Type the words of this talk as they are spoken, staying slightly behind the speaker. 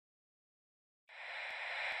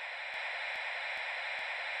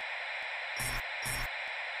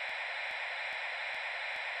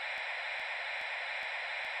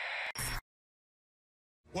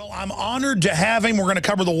Well, I'm honored to have him. We're going to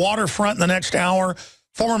cover the waterfront in the next hour.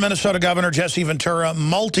 Former Minnesota Governor Jesse Ventura,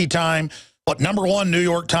 multi-time, #1 New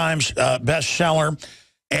York Times bestseller.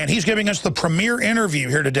 And he's giving us the premiere interview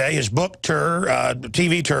here today. His book tour,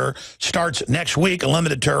 TV tour, starts next week, a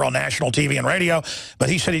limited tour on national TV and radio. But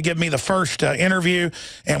he said he'd give me the first interview,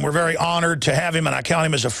 and we're very honored to have him, and I count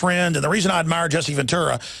him as a friend. And the reason I admire Jesse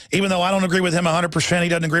Ventura, even though I don't agree with him 100%, he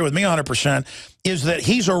doesn't agree with me 100%, is that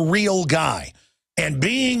he's a real guy. And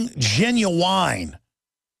being genuine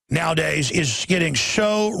nowadays is getting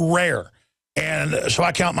so rare. And so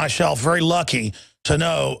I count myself very lucky to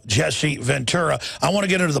know Jesse Ventura. I want to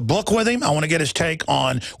get into the book with him. I want to get his take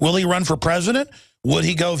on, will he run for president? Would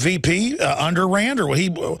he go VP under Rand, or would he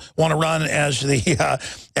want to run as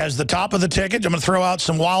the top of the ticket? I'm going to throw out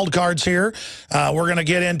some wild cards here. We're going to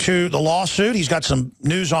get into the lawsuit. He's got some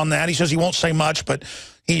news on that. He says he won't say much, but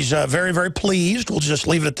he's very, very pleased. We'll just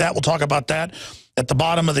leave it at that. We'll talk about that at the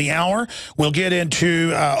bottom of the hour. We'll get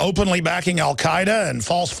into openly backing al-Qaeda and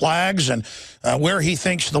false flags and where he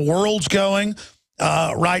thinks the world's going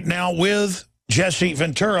right now with Jesse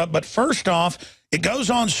Ventura. But first off, it goes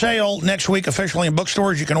on sale next week officially in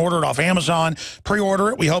bookstores. You can order it off Amazon, pre-order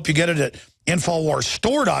it. We hope you get it at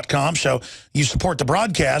InfoWarsStore.com, so you support the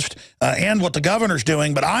broadcast and what the governor's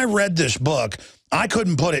doing. But I read this book. I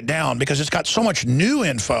couldn't put it down because it's got so much new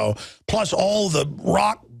info, plus all the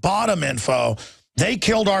rock bottom info. They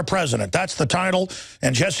killed our president. That's the title.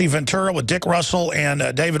 And Jesse Ventura with Dick Russell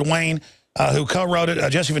and David Wayne, who co-wrote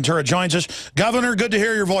it. Jesse Ventura joins us. Governor, good to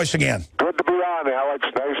hear your voice again. Good to be on, Alex.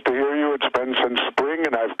 Nice to hear you. It's been since spring,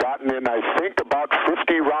 and I've gotten in, I think, about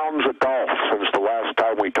 50 rounds of golf since the last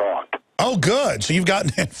time we talked. Oh, good. So you've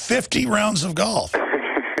gotten in 50 rounds of golf.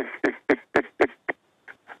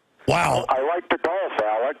 Wow. I like to golf,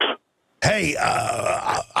 Alex. Hey,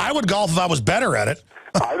 I would golf if I was better at it.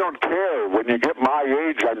 I don't care. When you get my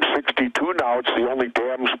age, I'm 62 now. It's the only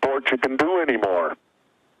damn sport you can do anymore.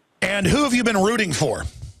 And who have you been rooting for?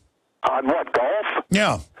 On what, golf?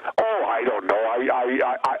 Yeah. Oh, I don't know.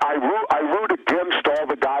 I root against all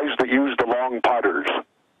the guys that use the long putters.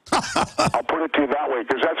 I'll put it to you that way,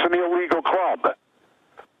 because that's an illegal club.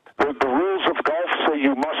 The rules of golf say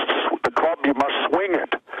you must swing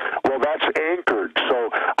it. Well, that's anchored. So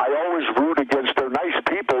I always root against. They're nice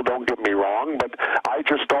people, don't get me wrong, but I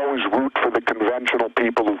just always root for the conventional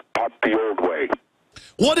people who putt the old way.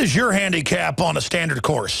 What is your handicap on a standard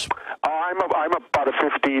course? I'm about a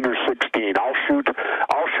 15 or 16. I'll shoot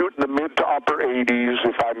in the mid to upper 80s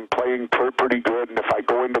if I'm playing pretty good, and if I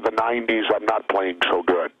go into the 90s, I'm not playing so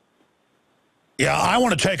good. Yeah, I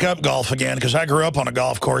want to take up golf again because I grew up on a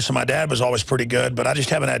golf course, and my dad was always pretty good, but I just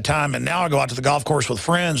haven't had time. And now I go out to the golf course with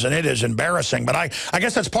friends, and it is embarrassing. But I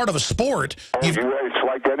guess that's part of a sport. It's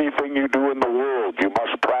like anything you do in the world. You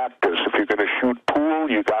must practice. If you're going to shoot pool,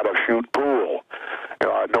 you got to shoot pool.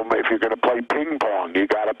 If you're going to play ping pong, you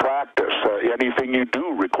got to practice. Anything you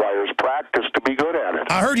do requires practice to be good at it.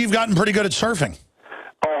 I heard you've gotten pretty good at surfing.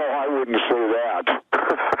 Oh, I wouldn't say that.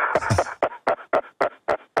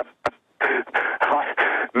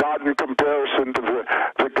 Not in comparison to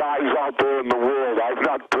the guys out there in the world. I'm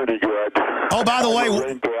not pretty good. Oh, by the way,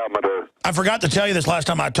 amateur. I forgot to tell you this last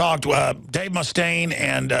time I talked. Dave Mustaine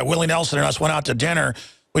and Willie Nelson and us went out to dinner.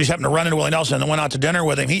 We just happened to run into Willie Nelson and went out to dinner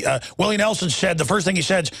with him. Willie Nelson said, the first thing he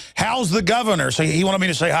said is, how's the governor? So he wanted me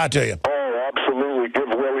to say hi to you. Oh, absolutely. Give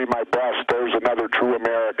Willie my best. There's another true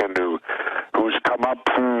American who's come up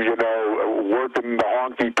through, working the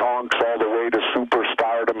honky-tonks all the way to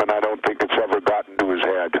superstardom, and I don't think it's ever gotten to his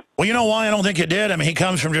head. Well, you know why I don't think it did? I mean, he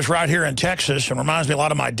comes from just right here in Texas and reminds me a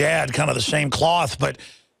lot of my dad, kind of the same cloth. But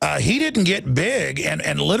he didn't get big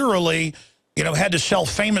and literally, had to sell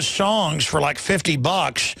famous songs for like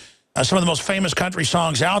 $50. Some of the most famous country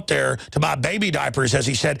songs out there to buy baby diapers, as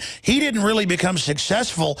he said. He didn't really become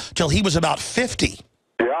successful till he was about 50.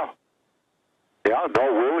 Yeah. Yeah,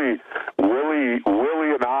 no,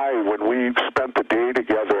 Willie and I, when we spent the day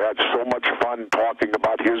together, had so much fun talking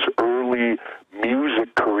about his early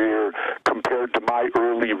music career compared to my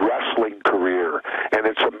early wrestling career. And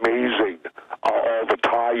it's amazing, all the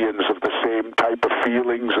tie-ins of the same type of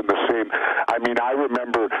feelings and the same. I mean, I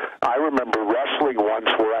remember wrestling once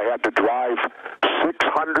where I had to drive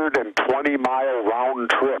 620-mile round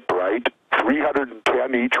trip, right?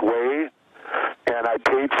 310 each way. And I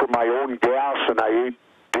paid for my own gas, and I ate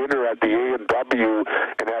dinner at the A&W,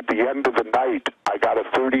 and at the end of the night, I got a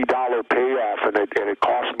 $30 payoff, and it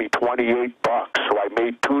cost me $28. So I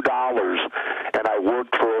made $2, and I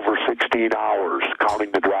worked for over 16 hours,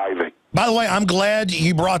 counting the driving. By the way, I'm glad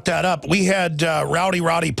you brought that up. We had Rowdy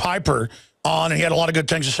Roddy Piper on, and he had a lot of good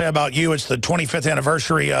things to say about you. It's the 25th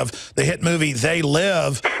anniversary of the hit movie They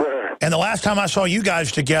Live. Sure. And the last time I saw you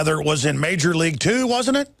guys together was in Major League 2,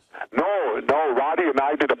 wasn't it? No, Roddy and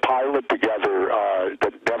I did a pilot together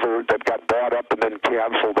that got bought up and then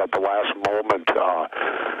canceled at the last moment.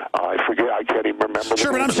 I forget, I can't even remember.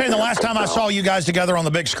 Sure, but I'm saying the last time I saw you guys together on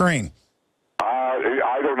the big screen.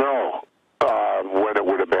 I don't know when it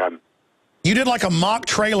would have been. You did like a mock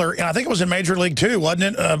trailer, and I think it was in Major League 2, wasn't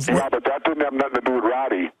it? Yeah, but that didn't have nothing to do with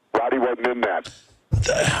Roddy. Roddy wasn't in that.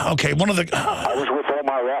 Okay, one of the... I was with all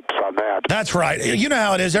my reps on that. That's right. You know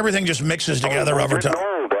how it is. Everything just mixes together over time.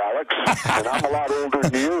 I'm old, Alex, and I'm a lot older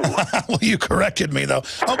than you. Well, you corrected me, though.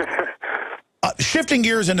 Shifting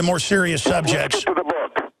gears into more serious subjects. Let's get to the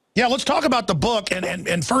book. Yeah, let's talk about the book.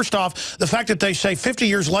 And first off, the fact that they say 50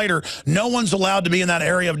 years later, no one's allowed to be in that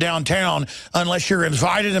area of downtown unless you're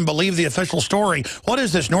invited and believe the official story. What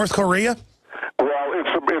is this, North Korea? Well,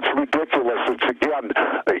 it's ridiculous. It's, again,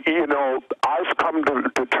 I've come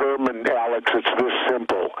to determine, Alex, it's this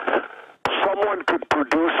simple. Someone could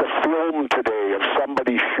produce a film today of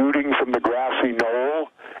somebody shooting from the grassy knoll,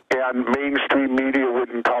 and mainstream media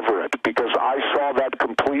wouldn't cover it, because I saw that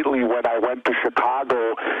completely when I went to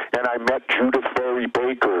Chicago and I met Judith Barry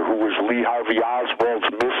Baker, who was Lee Harvey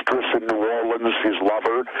Oswald's mistress in New Orleans, his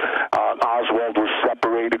lover. Oswald was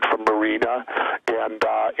separated from Marina, and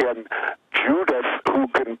Judith, who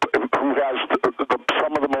has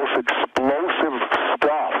some of the most explosive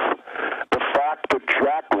stuff. The fact that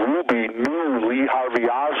Jack Ruby knew Lee Harvey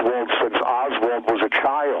Oswald since Oswald was a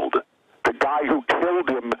child. The guy who killed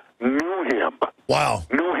him knew him. Wow.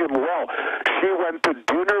 Knew him well. She went to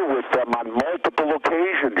dinner with them on multiple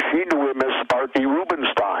occasions. She knew him as Sparky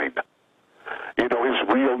Rubenstein, his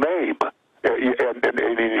real name.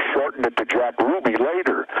 And he shortened it to Jack Ruby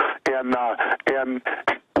later. And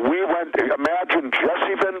we went, imagine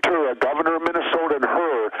Jesse Ventura, governor of Minnesota, and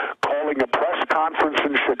her calling a press conference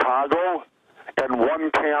in Chicago, and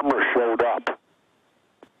one camera showed up.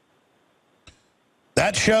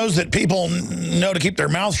 That shows that people know to keep their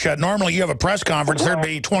mouth shut. Normally, you have a press conference, there'd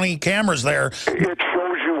be 20 cameras there. It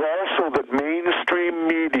shows you also that mainstream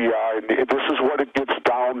media, and this is what it gets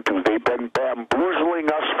down to, they've been bamboozling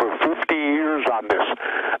us for 50 years on this.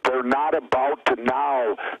 They're not about to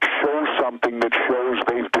now show something that shows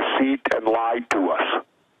they've deceived and lied to us.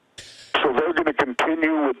 So they're going to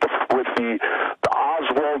continue with the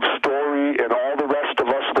Oswald story and all the rest of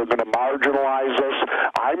us. They're going to marginalize us.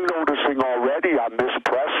 I'm noticing already on this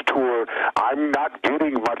press tour, I'm not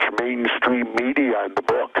getting much mainstream media in the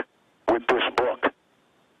book, with this book.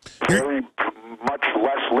 Very much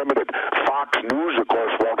less limited. Fox News, of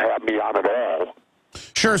course, won't have me on at all.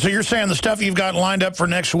 Sure, so you're saying the stuff you've got lined up for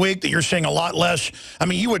next week that you're seeing a lot less. I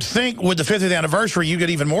mean, you would think with the 50th anniversary, you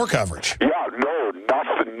get even more coverage. Yeah, no,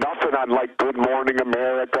 nothing on like Good Morning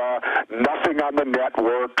America, nothing on the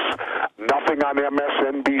networks, nothing on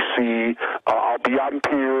MSNBC. I'll be on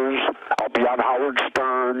Piers, I'll be on Howard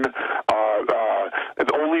Stern.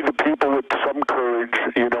 Only the people with some courage,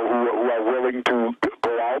 who are willing to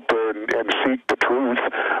go out there and seek the truth.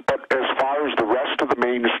 But as far as the rest of the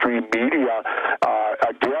mainstream media,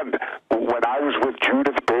 again, when I was with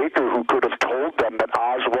Judith Baker, who could have told them that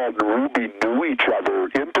Oswald and Ruby knew each other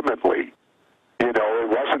intimately, it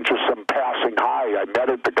wasn't just some passing high. I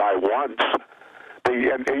met the guy once.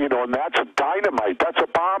 And that's a dynamite. That's a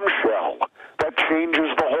bombshell. That changes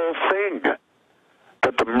the whole thing.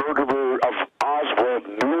 That the murderer of Oswald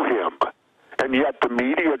knew him, and yet the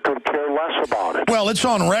media could care less about it. Well, it's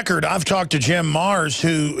on record. I've talked to Jim Mars,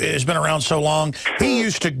 who has been around so long. He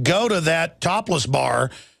used to go to that topless bar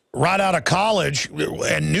right out of college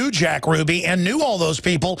and knew Jack Ruby and knew all those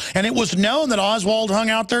people, and it was known that Oswald hung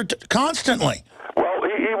out there constantly. Well,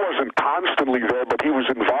 he wasn't constantly there, but he was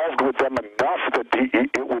involved with them enough that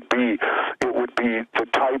it would be the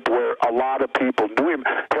type where a lot of people knew him.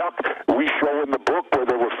 Heck, we show in the book where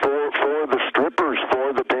there were four of the strippers, four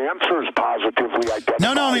of the dancers positively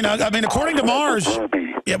identified. No, I mean, according to Mars,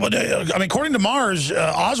 yeah, but according to Mars,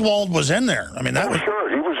 Oswald was in there. I mean, that was sure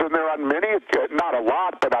he was in there on many, not a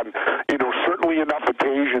lot, but on certainly enough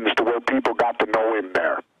occasions to where people got to know him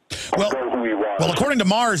there. Well, according to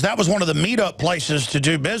Mars, that was one of the meetup places to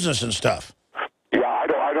do business and stuff. Yeah,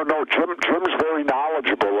 I don't know. Jim's very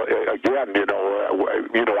knowledgeable. Again,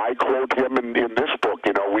 I quote him in this book.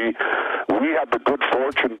 We had the good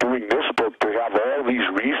fortune doing this book to have all these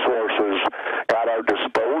resources at our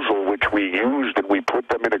disposal, which we used, and we put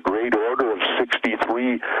them in a great order of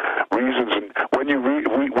 63 reasons. And when you read,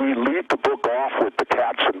 we lead the book off with the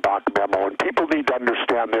Katzenbach memo, and people need to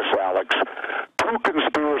understand this, Alex. Two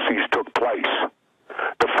conspiracies took place.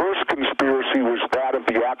 The first conspiracy was that of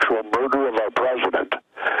the actual murder of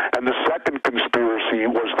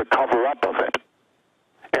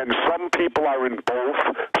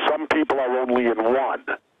people are only in one.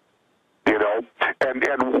 You know, and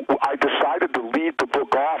I decided to lead the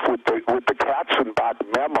book off with the Katzenbach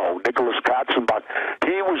memo. Nicholas Katzenbach,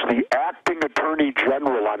 he was the acting attorney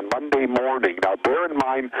general on Monday morning. Now, bear in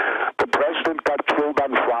mind, the president got killed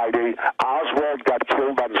on Friday. Oswald got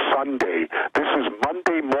killed on Sunday. This is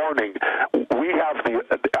Monday morning. We have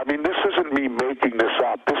this isn't me making this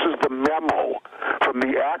up. This is the memo from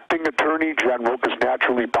the acting attorney general, because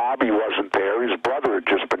naturally Bobby wasn't there. His brother had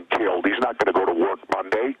just been killed. He's not going to go to work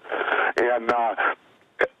Monday. And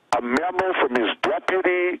a memo from his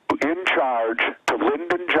deputy in charge to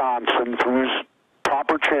Lyndon Johnson through his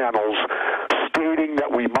proper channels stating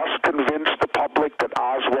that we must convince the public that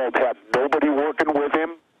Oswald had nobody working with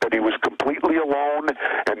him, that he was completely alone,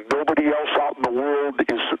 and nobody else out in the world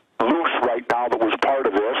is loose right now that was part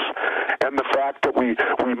of this, and the fact that we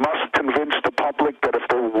must convince the public that if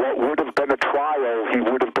there would have been a trial, he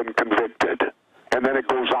would have been convicted. And then it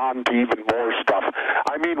goes on to even more stuff.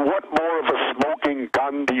 I mean, what more of a smoking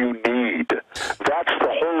gun do you need? That's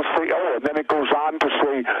the whole thing. Oh, and then it goes on to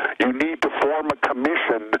say you need to form a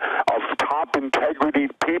commission of top integrity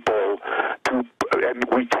people and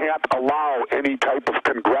we can't allow any type of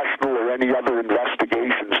congressional or any other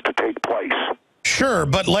investigations to take place. Sure,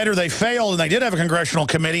 but later they failed, and they did have a congressional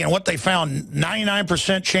committee, and what they found,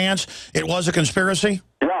 99% chance it was a conspiracy?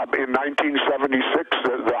 Yeah, in 1976,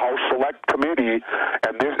 the House Select Committee,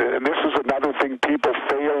 and this is another thing people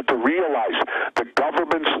fail to realize, the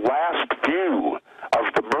government's last view of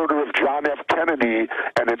the murder of John F. Kennedy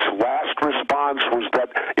and its last response was that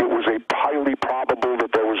it was highly probable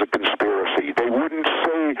that there was a conspiracy. They wouldn't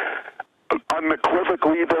say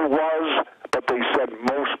unequivocally there was, but they said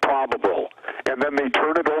most probable. And then they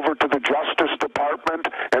turn it over to the Justice Department,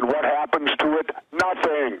 and what happens to it?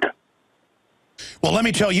 Nothing. Well, let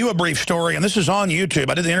me tell you a brief story, and this is on YouTube.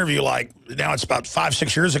 I did the interview now it's about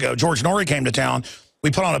 5-6 years ago. George Norrie came to town.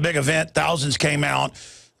 We put on a big event. Thousands came out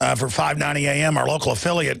for 5:90 a.m., our local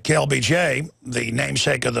affiliate, KLBJ, the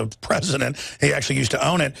namesake of the president. He actually used to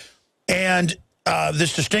own it. And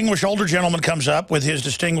this distinguished older gentleman comes up with his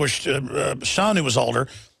distinguished son, who was older,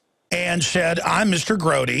 and said, I'm Mr.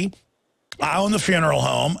 Grody. I own the funeral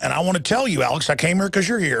home, and I want to tell you, Alex, I came here because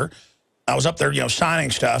you're here. I was up there, signing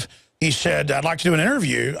stuff. He said, I'd like to do an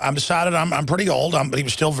interview. I've decided I'm pretty old, but he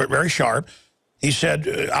was still very sharp. He said,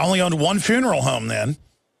 I only owned one funeral home then.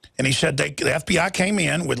 And he said, the FBI came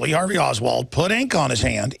in with Lee Harvey Oswald, put ink on his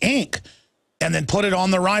hand, ink, and then put it on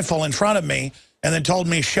the rifle in front of me, and then told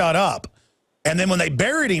me, shut up. And then when they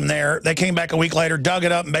buried him there, they came back a week later, dug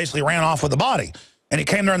it up, and basically ran off with the body. And he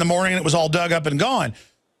came there in the morning, and it was all dug up and gone.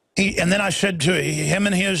 And then I said to him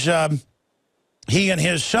and he and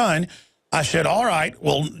his son, I said, all right,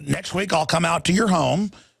 well, next week I'll come out to your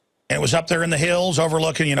home. And it was up there in the hills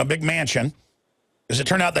overlooking, big mansion. As it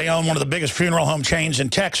turned out, they own one of the biggest funeral home chains in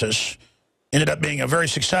Texas. Ended up being very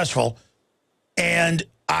successful. And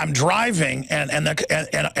I'm driving, and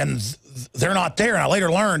they're not there. And I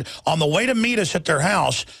later learned, on the way to meet us at their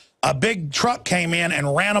house, a big truck came in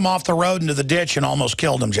and ran them off the road into the ditch and almost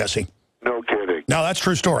killed them, Jesse. No kidding. No, that's a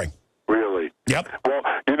true story. Really? Yep. Well,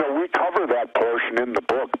 we cover that portion in the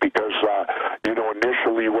book because,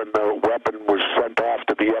 initially when the weapon was sent off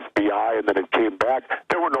to the FBI and then it came back,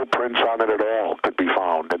 there were no prints on it at all could be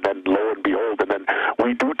found. And then lo and behold, and then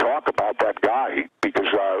we do talk about that guy because,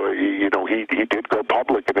 he did go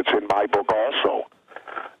public, and it's in my book also,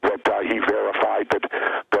 that he verified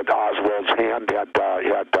that Oswald's hand had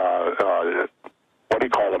what do you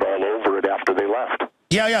call it, all over it after they left.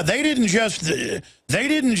 Yeah, they didn't just,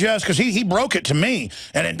 because he broke it to me,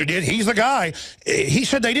 and he's the guy. He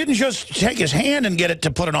said they didn't just take his hand and get it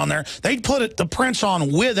to put it on there. They put the prints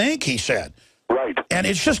on with ink, he said. Right. And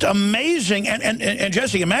it's just amazing. And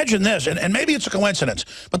Jesse, imagine this, and maybe it's a coincidence,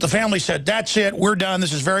 but the family said, that's it, we're done,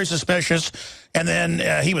 this is very suspicious. And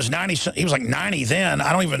then he was 90, he was like 90 then.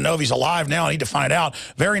 I don't even know if he's alive now. I need to find out.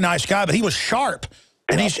 Very nice guy, but he was sharp.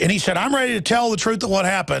 And he said, I'm ready to tell the truth of what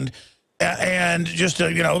happened. And just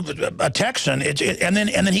a Texan, and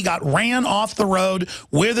then he got ran off the road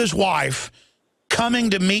with his wife,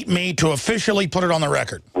 coming to meet me to officially put it on the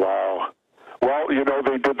record. Wow. Well,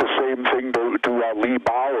 they did the same thing to Lee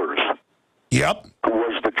Bowers. Yep. Who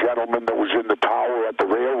was the gentleman that was in the tower at the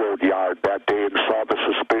railroad yard that day and saw the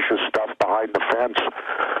suspicious stuff behind the fence.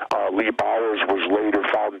 Lee Bowers was later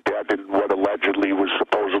found dead in what allegedly was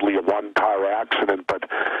supposedly a one-car accident, but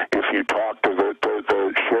if you talk to the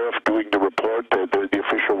sheriff doing the report, the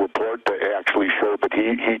official report, they actually showed that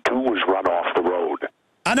he too was run off the road.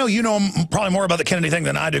 I know you know probably more about the Kennedy thing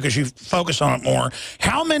than I do because you focus on it more.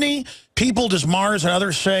 How many people does Mars and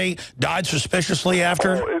others say died suspiciously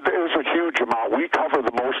after? Oh, there's a huge amount. We cover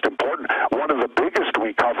the most important one of the biggest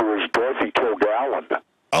we cover is Dorothy Kilgallen.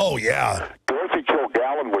 Oh, yeah. Dorothy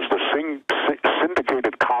Kilgallen was the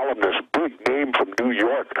syndicated columnist, big name from New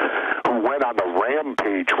York, who went on a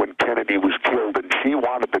rampage when Kennedy was killed, and she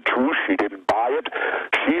wanted the truth. She didn't buy it.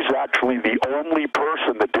 She's actually the only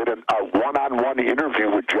person that did a one-on-one interview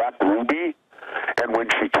with Jack Ruby. And when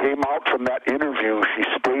she came out from that interview, she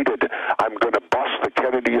stated, "I'm going to bust the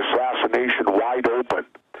Kennedy assassination wide open."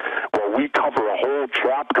 Well, we cover a whole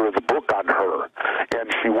chapter of the book on her. And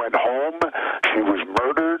she went home, she was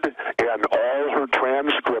murdered, and all her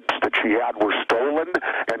transcripts that she had were stolen.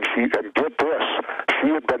 And get this, she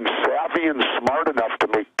had been savvy and smart enough to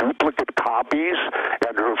make duplicate copies,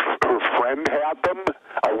 and her friend had them.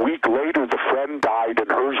 A week later, the friend died, and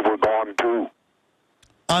hers were gone too.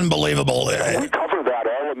 Unbelievable. We cover that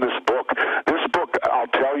all in this book. This book, I'll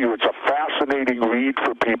tell you, it's a fascinating read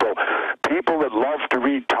for people. People that love to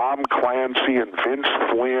read Tom Clancy and Vince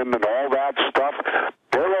Flynn and all that stuff,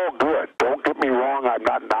 they're all good. Don't get me wrong, I'm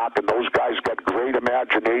not knocking. Those guys got great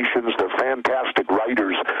imaginations. They're fantastic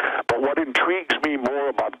writers. But what intrigues me more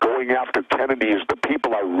about going after Kennedy is the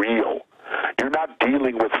people are real. You're not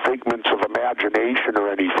dealing with figments of imagination or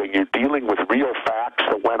anything. You're dealing with real facts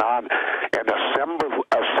that went on. And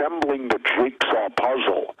assembling the jigsaw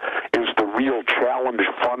puzzle is the real challenge,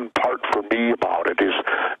 fun part for me about it, is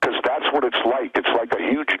because that's what it's like. It's like a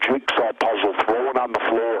huge jigsaw puzzle thrown on the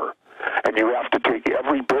floor. And you have to take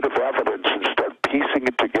every bit of evidence and start piecing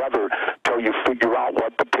it together till you figure out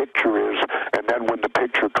what the picture is. And then when the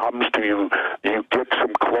picture comes to you, you get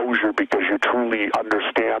some closure because you truly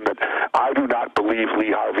understand that I do not believe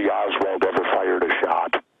Lee Harvey Oswald ever fired a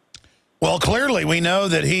shot. Well, clearly, we know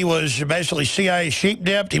that he was basically CIA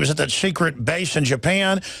sheep-dipped. He was at that secret base in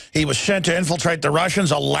Japan. He was sent to infiltrate the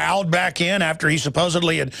Russians, allowed back in after he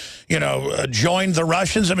supposedly had, joined the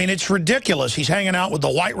Russians. I mean, it's ridiculous. He's hanging out with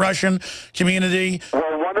the white Russian community.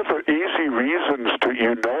 Well, one of the easy reasons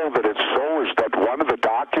that it's so is that one of the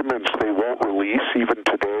documents they won't release even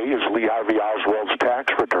today is Lee Harvey Oswald's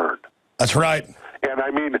tax return. That's right. And,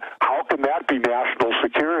 I mean, how can that be national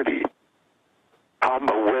security?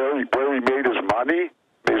 Where he made his money,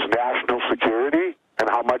 his national security, and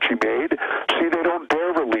how much he made. See, they don't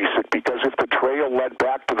dare release it because if the trail led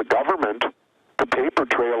back to the government, the paper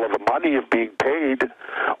trail of the money of being paid,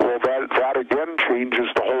 well, that again changes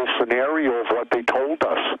the whole scenario of what they told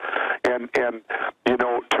us. And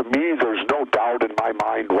to me, there's no doubt in my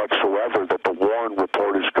mind whatsoever that the Warren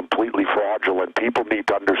report is completely fraudulent. People need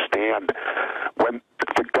to understand when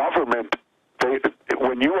the government,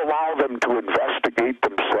 when you allow them to investigate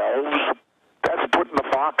themselves, that's putting the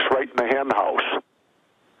fox right in the hen house.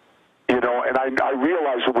 And I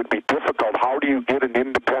realize it would be difficult. How do you get an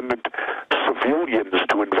independent civilians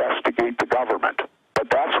to investigate the government? But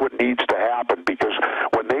that's what needs to happen, because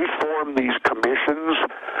when they form these commissions,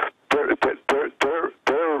 they're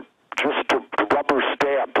just to rubber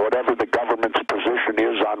stamp whatever the government's position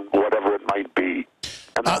is on whatever it might be.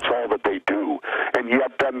 And that's all that they do. And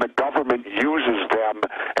yet then the government uses them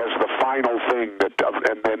as the final thing,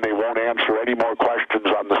 and then they won't answer any more questions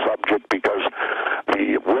on the subject because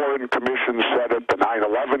the Warren Commission said it, the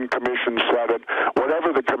 9/11 Commission said it,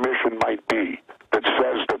 whatever the commission might be that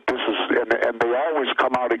says that this is, and they always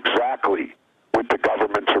come out exactly with the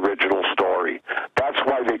government's original story. That's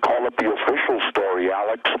why they call it the official story,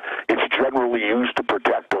 Alex. It's generally used to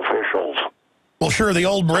protect officials. Well, sure, the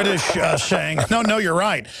old British saying, no, you're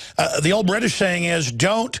right. The old British saying is,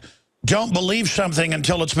 don't believe something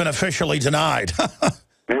until it's been officially denied.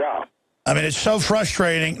 Yeah. I mean, it's so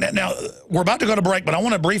frustrating. Now, we're about to go to break, but I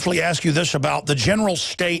want to briefly ask you this about the general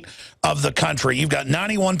state of the country. You've got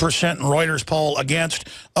 91% in Reuters poll against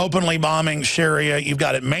openly bombing Syria. You've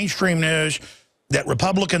got it mainstream news that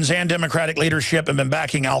Republicans and Democratic leadership have been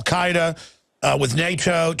backing al-Qaeda with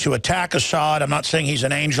NATO to attack Assad. I'm not saying he's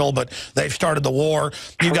an angel, but they've started the war.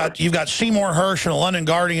 You've got Seymour Hersh in the London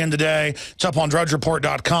Guardian today. It's up on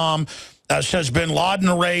drudgereport.com. Says bin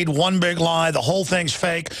Laden raid, one big lie, the whole thing's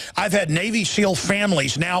fake. I've had Navy SEAL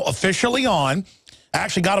families now officially on. I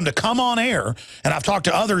actually got them to come on air, and I've talked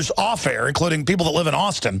to others off air, including people that live in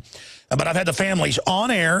Austin. But I've had the families on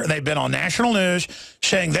air. They've been on national news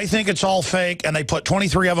saying they think it's all fake, and they put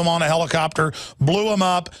 23 of them on a helicopter, blew them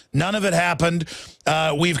up. None of it happened.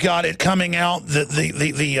 We've got it coming out.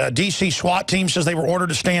 The D.C. SWAT team says they were ordered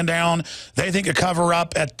to stand down. They think a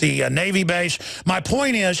cover-up at the Navy base. My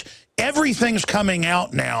point is, everything's coming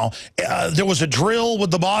out now. There was a drill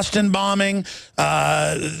with the Boston bombing.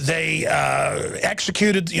 They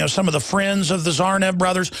executed, some of the friends of the Tsarnaev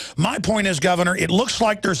brothers. My point is, Governor, it looks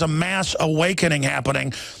like there's a mass awakening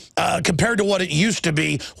happening. compared to what it used to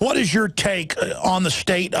be. What is your take on the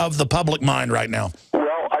state of the public mind right now?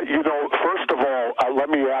 Well, you know, first of all, let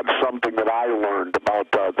me add something that I learned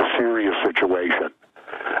about the Syria situation.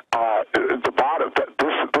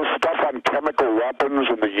 This stuff on chemical weapons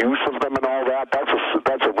and the use of them and all that,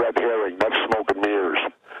 that's a red herring. That's smoke and mirrors.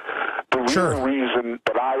 The real reason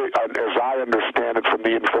that as I understand it from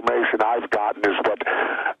the information I've gotten, is that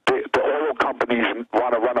the oil companies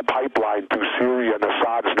want to run a pipeline through Syria, and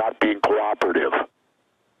Assad's not being cooperative.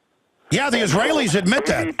 Yeah, the Israelis admit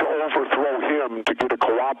that. They need to overthrow him to get a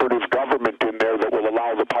cooperative government in there that will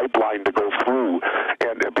allow the pipeline to go through.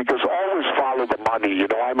 And because always follow the money. You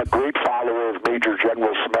know, I'm a great follower of Major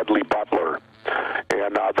General Smedley Butler.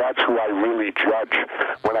 And that's who I really judge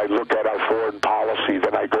when I look at our foreign policy.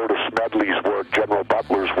 Then I go to Smedley's work, General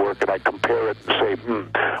Butler's work, and I compare it and say,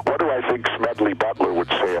 what do I think Smedley Butler would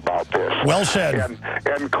say about this? Well said.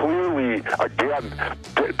 And clearly, again,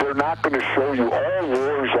 they're not going to show you all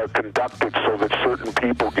wars are conducted so that certain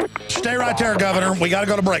people get... Stay right there, Governor. We got to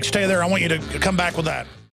go to break. Stay there. I want you to come back with that.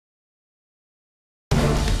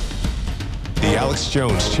 The Alex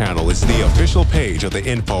Jones channel is the official page of the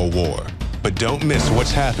Info War. But don't miss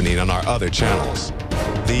what's happening on our other channels.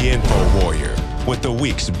 The Info Warrior, with the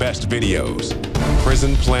week's best videos.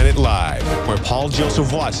 Prison Planet Live, where Paul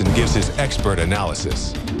Joseph Watson gives his expert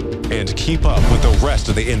analysis. And keep up with the rest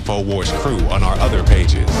of the Info Wars crew on our other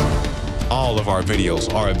pages. All of our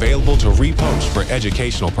videos are available to repost for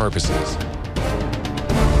educational purposes.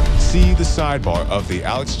 See the sidebar of the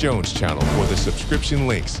Alex Jones channel for the subscription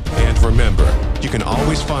links. And remember, you can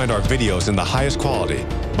always find our videos in the highest quality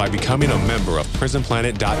by becoming a member of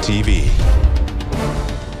PrisonPlanet.tv.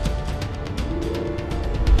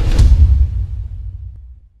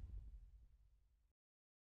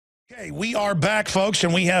 Okay, we are back, folks,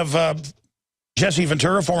 and we have Jesse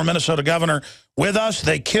Ventura, former Minnesota governor, with us.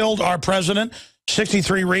 They killed our president.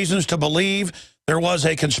 63 reasons to believe there was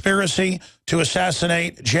a conspiracy to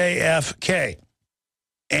assassinate JFK.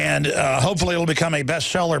 And hopefully it'll become a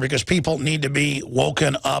bestseller, because people need to be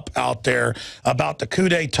woken up out there about the coup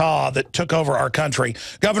d'etat that took over our country.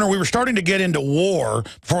 Governor, we were starting to get into war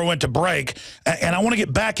before we went to break, and I want to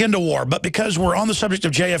get back into war. But because we're on the subject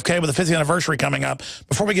of JFK with the 50th anniversary coming up,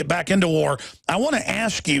 before we get back into war, I want to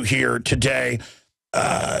ask you here today,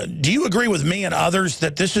 do you agree with me and others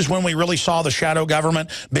that this is when we really saw the shadow government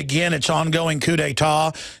begin its ongoing coup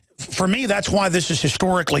d'etat? For me, that's why this is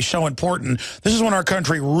historically so important. This is when our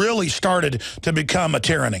country really started to become a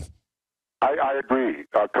tyranny. I agree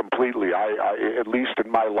completely. At least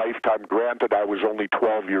in my lifetime, granted, I was only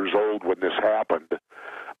 12 years old when this happened.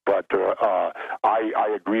 But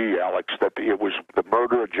I agree, Alex, that it was the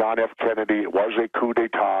murder of John F. Kennedy. It was a coup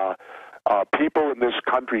d'etat. People in this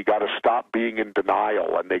country got to stop being in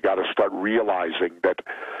denial, and they got to start realizing that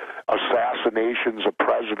assassinations of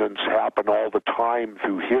presidents happen all the time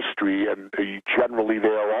through history, and generally they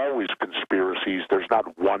are always conspiracies. There's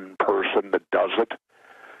not one person that does it.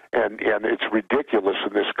 And it's ridiculous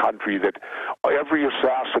in this country that every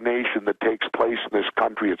assassination that takes place in this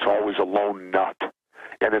country, it's always a lone nut.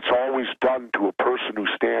 And it's always done to a person who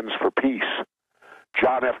stands for peace.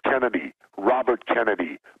 John F. Kennedy, Robert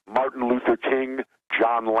Kennedy, Martin Luther King,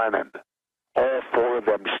 John Lennon. All four of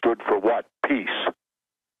them stood for what? Peace.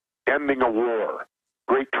 Ending a war.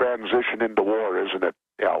 Great transition into war, isn't it,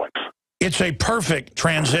 Alex? It's a perfect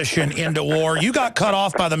transition into war. You got cut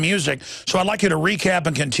off by the music, so I'd like you to recap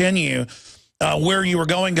and continue where you were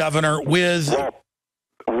going, Governor, with...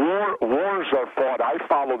 Well, wars are fought. I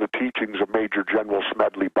follow the teachings of Major General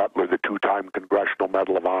Smedley Butler, the two-time Congressional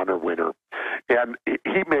Medal of Honor winner. And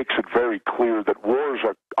he makes it very clear that wars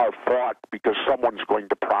are fought because someone's going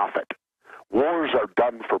to profit. Wars are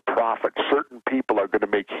done for profit. Certain people are going to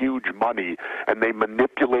make huge money, and they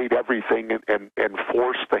manipulate everything and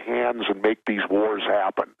force the hands and make these wars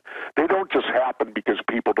happen. They don't just happen because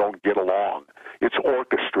people don't get along. It's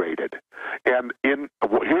orchestrated. And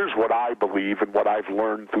here's what I believe and what I've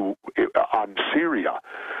learned on Syria.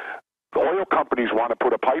 The oil companies want to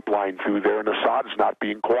put a pipeline through there, and Assad's not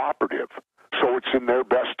being cooperative. So it's in their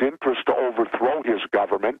best interest to overthrow his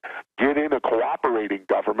government, get in a cooperating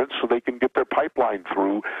government so they can get their pipeline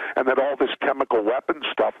through, and that all this chemical weapon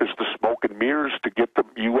stuff is the smoke and mirrors to get the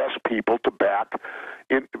U.S. people to back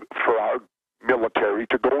in for our military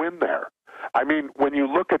to go in there. I mean, when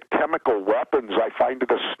you look at chemical weapons, I find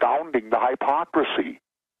it astounding, the hypocrisy.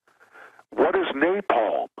 What is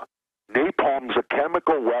napalm? Napalm's a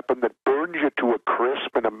chemical weapon that burns you to a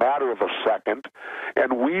crisp in a matter of a second,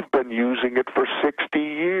 and we've been using it for 60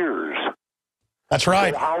 years. That's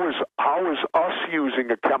right. So how is us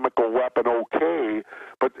using a chemical weapon okay?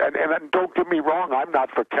 But and don't get me wrong, I'm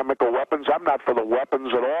not for chemical weapons. I'm not for the weapons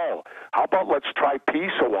at all. How about let's try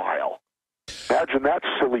peace a while? Imagine that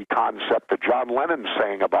silly concept that John Lennon's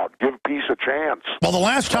saying about give peace a chance. Well, the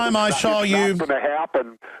last time I saw you... It's not going to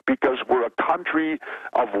happen because we're a country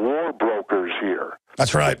of war brokers here.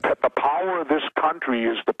 That's right. The power of this country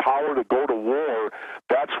is the power to go to war.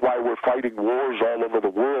 That's why we're fighting wars all over the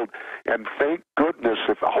world. And thank goodness,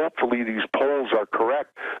 if hopefully these polls are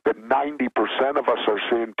correct, that 90% of us are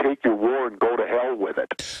saying take your war and go to hell with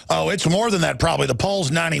it. Oh, it's more than that probably. The poll's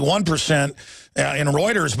 91% in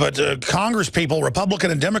Reuters, but Congress people, Republican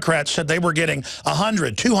and Democrats, said they were getting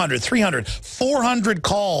 100, 200, 300, 400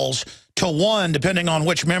 calls to one, depending on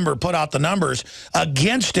which member put out the numbers,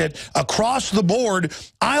 against it across the board.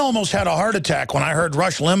 I almost had a heart attack when I heard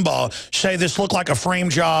Rush Limbaugh say this looked like a frame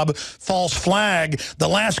job, false flag. The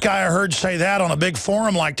last guy I heard say that on a big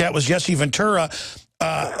forum like that was Jesse Ventura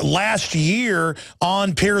last year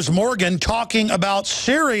on Piers Morgan talking about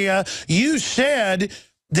Syria. You said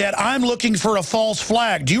that I'm looking for a false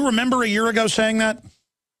flag. Do you remember a year ago saying that?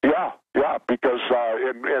 Yeah, because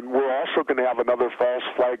and we're also going to have another false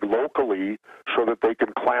flag locally so that they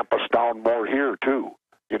can clamp us down more here, too.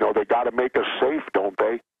 You know, they got to make us safe, don't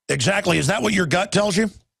they? Exactly. Is that what your gut tells you?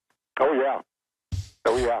 Oh, yeah.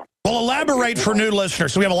 Oh, yeah. Well, elaborate for new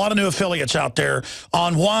listeners. So we have a lot of new affiliates out there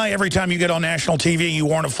on why every time you get on national TV, you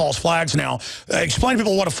warn of false flags now. Explain to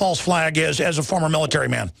people what a false flag is as a former military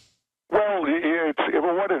man. Well,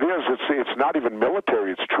 what it is, it's not even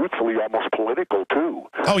military. It's truthfully almost political, too.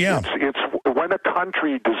 Oh, yeah. It's when a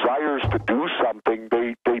country desires to do something,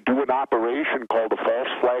 they do an operation called a false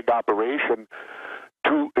flag operation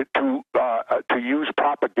to use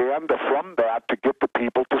propaganda from that to get the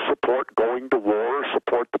people to support going to war or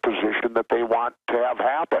support the position that they want to have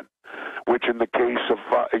happen. Which in the case of,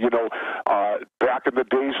 back in the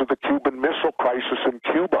days of the Cuban Missile Crisis in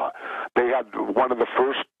Cuba, they had one of the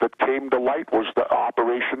first that came to light was the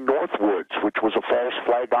Operation Northwoods, which was a false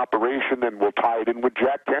flag operation, and we'll tie it in with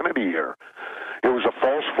Jack Kennedy here. It was a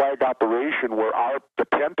false flag operation where the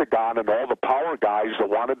Pentagon and all the power guys that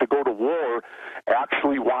wanted to go to war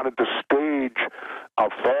actually wanted to stage a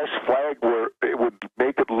false flag where it would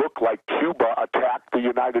make it look like Cuba attacked the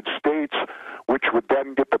United States, which would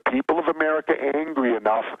then get the people of America angry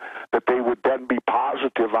enough that they would then be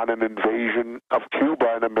positive on an invasion of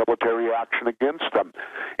Cuba and a military action against them.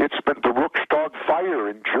 It's been the Ruckstag fire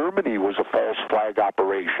in Germany was a false flag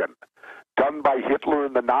operation done by Hitler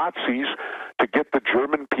and the Nazis to get the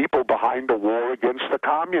German people behind a war against the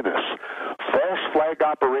communists. False flag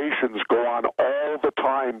operations go on all the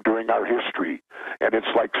time during our history, and it's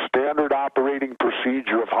like standard operating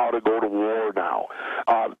procedure of how to go to war now.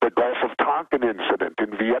 The Gulf of Tonkin incident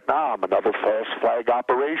in Vietnam, another false flag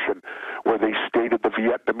operation where they stated the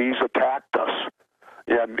Vietnamese attacked us.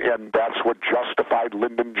 And that's what justified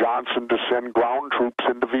Lyndon Johnson to send ground troops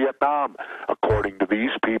into Vietnam, according to these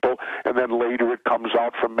people. And then later it comes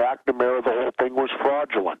out from McNamara the whole thing was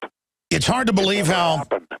fraudulent. It's hard to believe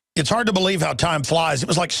how time flies. It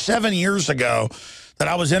was like 7 years ago that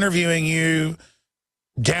I was interviewing you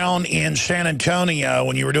down in San Antonio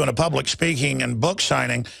when you were doing a public speaking and book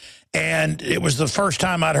signing. And it was the first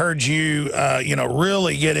time I'd heard you,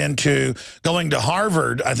 really get into going to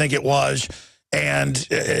Harvard, I think it was, and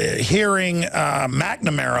hearing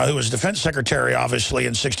McNamara, who was defense secretary, obviously,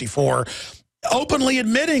 in '64, openly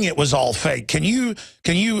admitting it was all fake. Can you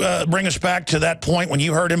bring us back to that point when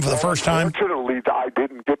you heard him for the first time? Unfortunately, I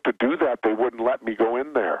didn't get to do that. They wouldn't let me go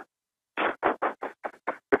in there.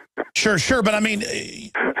 Sure. But, I mean,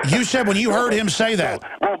 you said when you heard him say that.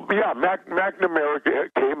 Well, yeah, McNamara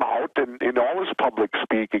came out in all his public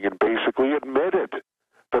speaking and basically admitted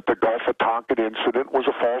that the Gulf of Tonkin incident was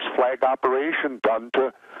a false flag operation done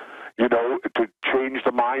to change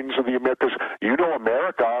the minds of the Americans.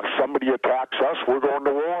 America, if somebody attacks us, we're going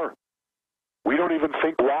to war. We don't even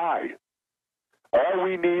think why. All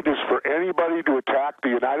we need is for anybody to attack the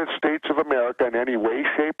United States of America in any way,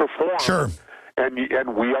 shape, or form. Sure.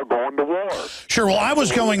 And we are going to war. Sure. Well, I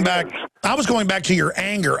was going back to your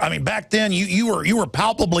anger. I mean, back then you were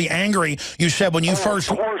palpably angry. You said when you first.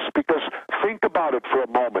 Of course, because think about it for a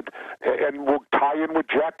moment, and we'll tie in with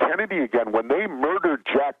Jack Kennedy again. When they murdered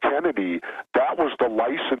Jack Kennedy, that was the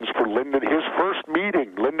license for his first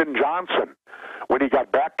meeting, Lyndon Johnson. When he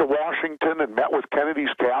got back to Washington and met with Kennedy's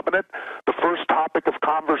cabinet, the first topic of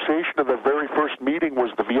conversation of the very first meeting was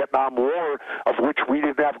the Vietnam War, of which we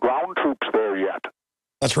didn't have ground troops there yet.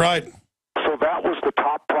 That's right. So that was the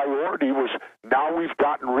top priority, was now we've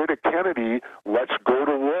gotten rid of Kennedy, let's go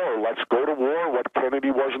to war. Let's go to war, what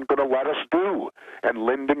Kennedy wasn't going to let us do. and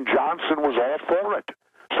Lyndon Johnson was all for it.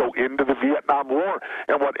 So into the Vietnam War.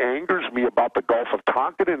 And what angers me about the Gulf of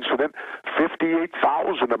Tonkin incident,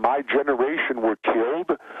 58,000 of my generation were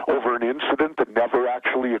killed over an incident that never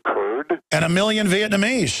actually occurred. And 1 million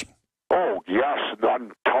Vietnamese. Oh, yes,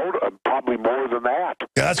 probably more than that.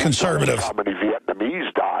 Yeah, that's conservative. How many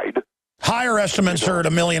Vietnamese died? Higher estimates are at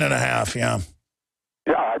 1.5 million, yeah.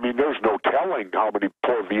 Yeah, I mean, there's no telling how many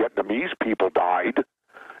poor Vietnamese people died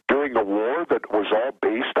during a war that was all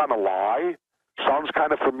based on a lie. Sounds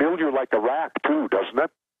kind of familiar like Iraq, too, doesn't it?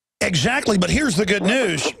 Exactly, but here's the good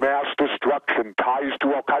news. Mass destruction, ties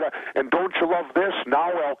to Al-Qaeda. And don't you love this?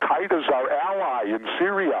 Now Al-Qaeda's our ally in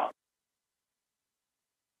Syria.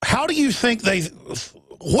 How do you think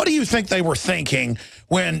what do you think they were thinking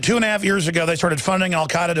when 2.5 years ago they started funding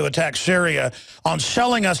Al-Qaeda to attack Syria on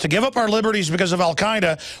selling us to give up our liberties because of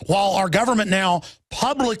Al-Qaeda, while our government now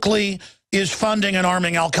publicly is funding and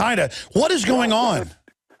arming Al-Qaeda? What is going on?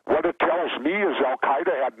 What it tells me is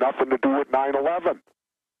Al-Qaeda had nothing to do with 9/11.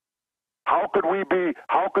 How could we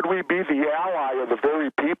be the ally of the very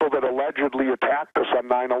people that allegedly attacked us on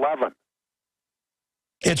 9/11?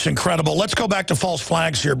 It's incredible. Let's go back to false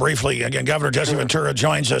flags here briefly. Again, Governor Jesse Ventura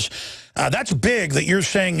joins us. That's big that you're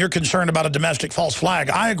saying you're concerned about a domestic false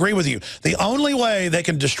flag. I agree with you. The only way they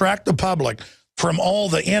can distract the public from all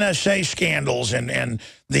the NSA scandals and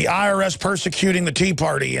the IRS persecuting the Tea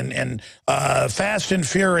Party and Fast and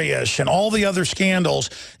Furious and all the other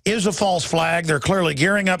scandals is a false flag. They're clearly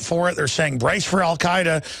gearing up for it. They're saying brace for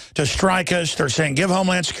Al-Qaeda to strike us. They're saying give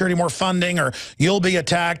Homeland Security more funding or you'll be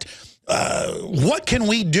attacked. What can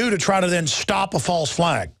we do to try to then stop a false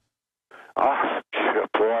flag?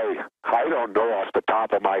 Boy, I don't know off the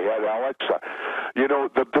top of my head, Alex. You know,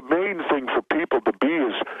 the main thing for people to be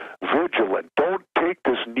is vigilant. Don't take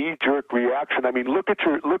this knee-jerk reaction. I mean, look at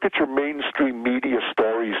your mainstream media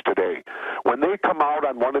stories today. When they come out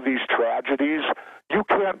on one of these tragedies, you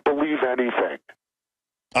can't believe anything.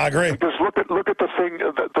 I agree. Because look at the thing,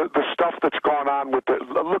 the stuff that's gone on with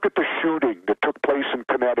look at the shooting that took place in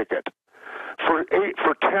Connecticut. For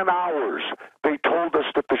 10 hours, they told us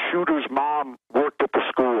that the shooter's mom worked at the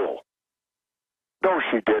school. No,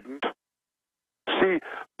 she didn't. See,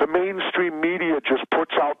 the mainstream media just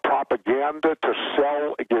puts out propaganda to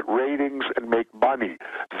sell, get ratings, and make money.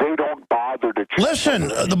 They don't bother to... Listen,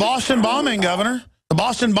 the Boston bombing, Governor. The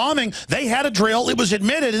Boston bombing, they had a drill, it was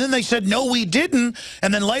admitted, and then they said, no, we didn't,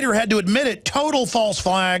 and then later had to admit it. Total false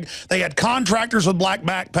flag. They had contractors with black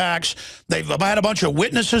backpacks. They've had a bunch of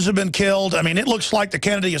witnesses have been killed. I mean, it looks like the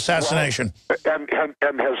Kennedy assassination. Well, and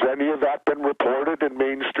has any of that been reported in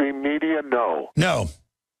mainstream media? No. No.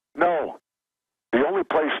 No. The only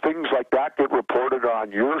place things like that get reported are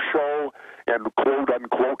on your show and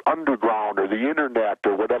quote-unquote underground or the internet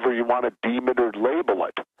or whatever you want to deem it or label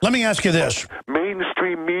it. Let me ask you this.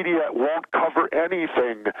 Mainstream media won't cover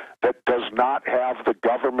anything that does not have the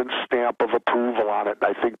government stamp of approval on it.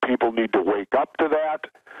 And I think people need to wake up to that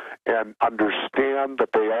and understand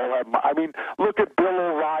that they all have... I mean, look at Bill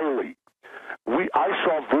O'Reilly. I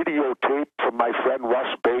saw videotape from my friend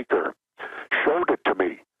Russ Baker, showed it to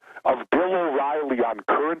me, of Bill O'Reilly on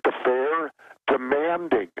Current Affair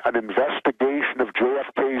demanding an investigation of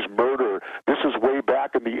JFK's murder. This is way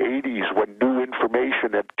back in the 80s when new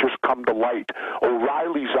information had just come to light.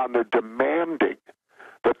 O'Reilly's on there demanding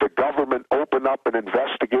that the government open up and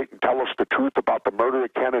investigate and tell us the truth about the murder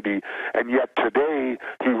of Kennedy, and yet today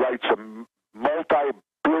he writes a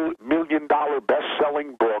multi-million-dollar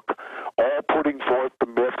best-selling book all putting forth the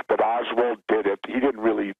myth that Oswald did it. He didn't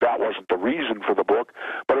really, that wasn't the reason for the book,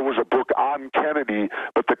 but it was a book on Kennedy,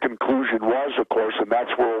 but the conclusion was, of course, and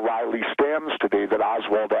that's where O'Reilly stands today, that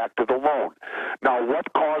Oswald acted alone. Now,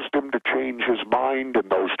 what caused him to change his mind in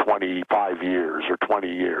those 25 years or 20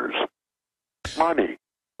 years? Money.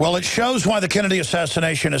 Well, it shows why the Kennedy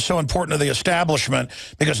assassination is so important to the establishment,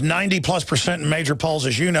 because 90+% in major polls,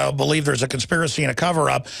 as you know, believe there's a conspiracy and a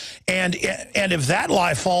cover-up. And if that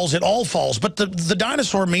lie falls, it all falls. But the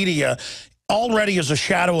dinosaur media already is a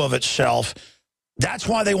shadow of itself. That's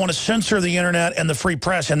why they want to censor the internet and the free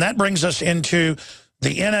press. And that brings us into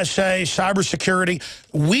the NSA, cybersecurity.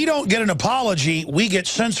 We don't get an apology, we get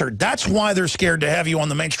censored. That's why they're scared to have you on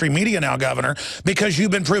the mainstream media now, Governor, because you've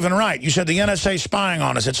been proven right. You said the NSA spying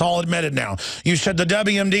on us. It's all admitted now. You said the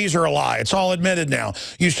WMDs are a lie. It's all admitted now.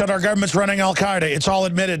 You said our government's running Al-Qaeda. It's all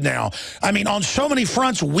admitted now. I mean, on so many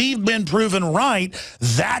fronts, we've been proven right.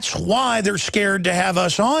 That's why they're scared to have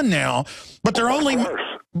us on now. But they're only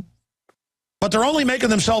making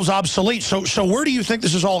themselves obsolete. So where do you think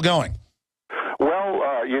this is all going?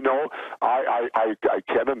 Well, you know, I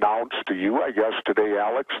can announce to you, I guess, today,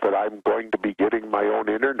 Alex, that I'm going to be getting my own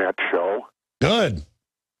internet show. Good.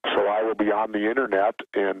 So I will be on the internet,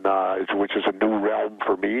 and which is a new realm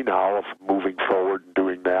for me now of moving forward and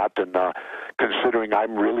doing that. And considering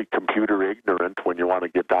I'm really computer ignorant when you want to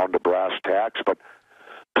get down to brass tacks, but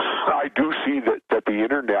I do see that the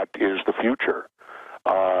internet is the future.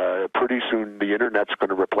 Pretty soon the internet's going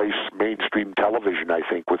to replace mainstream television, I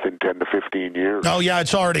think, within 10 to 15 years. Oh, yeah,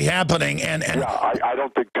 it's already happening. And yeah, I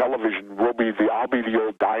don't think television will be I'll be the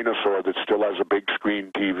old dinosaur that still has a big screen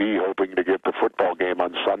TV hoping to get the football game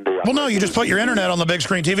on Sunday. Well, no, you just put your internet on the big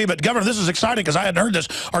screen TV. But, Governor, this is exciting because I hadn't heard this.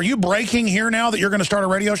 Are you breaking here now that you're going to start a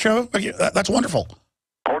radio show? That's wonderful.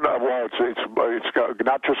 Oh, no, well, it's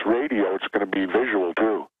not just radio. It's going to be visual,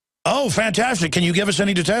 too. Oh, fantastic. Can you give us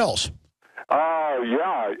any details?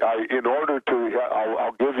 Yeah, in order to,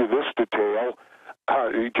 I'll give you this detail.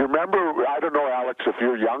 Do you remember, I don't know, Alex, if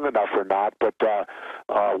you're young enough or not, but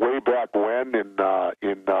way back when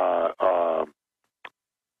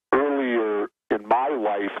earlier in my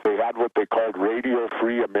life, they had what they called Radio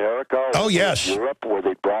Free America. Oh, yes. In Europe, where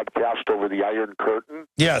they broadcast over the Iron Curtain.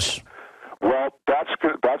 Yes. Well, that's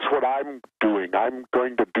what I'm doing. I'm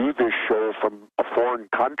going to do this show from a foreign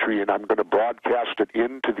country, and I'm going to broadcast it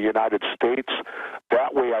into the United States.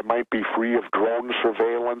 That way I might be free of drone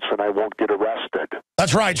surveillance, and I won't get arrested.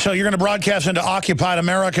 That's right. So you're going to broadcast into occupied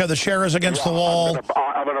America. The chair is against the wall.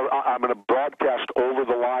 I'm going to broadcast over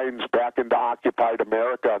the lines back into occupied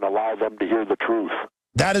America and allow them to hear the truth.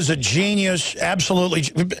 That is a genius, absolutely,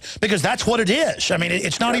 because that's what it is. I mean,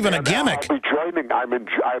 it's not even a gimmick. I'll be joining. I'm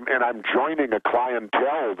joining a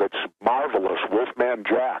clientele that's marvelous. Wolfman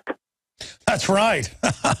Jack. That's right.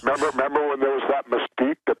 remember when there was that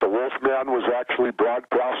mystique that the Wolfman was actually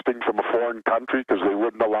broadcasting from a foreign country because they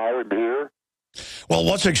wouldn't allow him here? Well,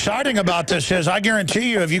 what's exciting about this is I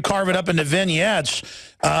guarantee you if you carve it up into vignettes,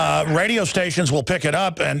 radio stations will pick it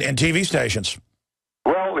up and TV stations.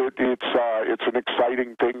 Well, it's an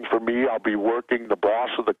exciting thing for me. I'll be working. The boss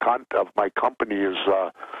of my company is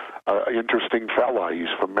an interesting fella. He's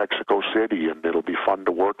from Mexico City, and it'll be fun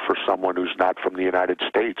to work for someone who's not from the United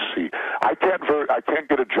States. See, I can't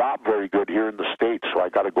get a job very good here in the States, so I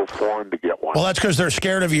got to go foreign to get one. Well, that's because they're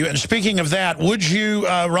scared of you. And speaking of that, would you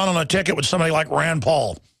run on a ticket with somebody like Rand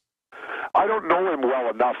Paul? I don't know him well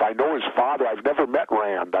enough. I know his father. I've never met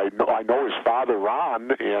Rand. I know his father,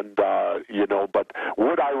 Ron, and but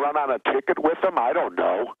would I run on a ticket with him? I don't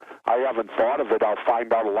know. I haven't thought of it. I'll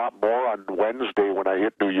find out a lot more on Wednesday when I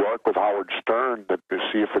hit New York with Howard Stern to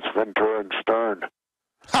see if it's Ventura and Stern.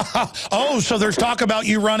 Oh, so there's talk about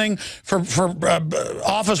you running for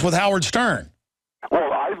office with Howard Stern.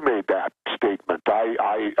 Well, I've made that statement.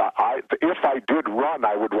 If I did run,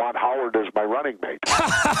 I would want Howard as my running mate.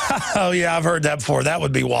 Oh yeah, I've heard that before. That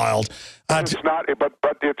would be wild. It's not, but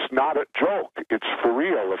it's not a joke. It's for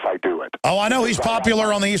real if I do it. Oh, I know he's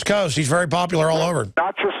popular on the East Coast. He's very popular all over.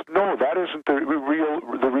 That isn't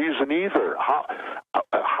the reason either.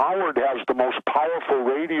 Howard has the most powerful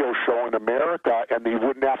radio show in America, and he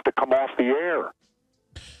wouldn't have to come off the air.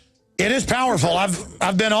 It is powerful.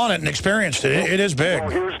 I've been on it and experienced it. It is big. Well,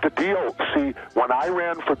 here's the deal. See, when I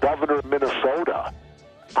ran for governor of Minnesota,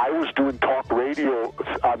 I was doing talk radio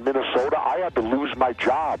on Minnesota. I had to lose my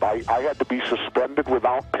job. I had to be suspended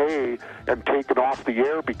without pay and taken off the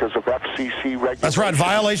air because of FCC regulations. That's right.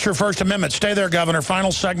 Violates your First Amendment. Stay there, Governor.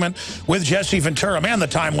 Final segment with Jesse Ventura. Man, the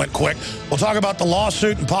time went quick. We'll talk about the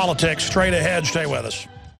lawsuit and politics straight ahead. Stay with us.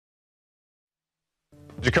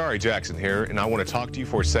 Jakari Jackson here, and I want to talk to you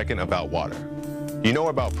for a second about water. You know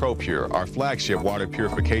about ProPure, our flagship water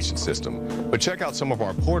purification system, but check out some of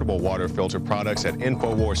our portable water filter products at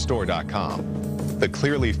InfoWarsStore.com. The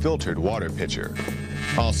clearly filtered water pitcher.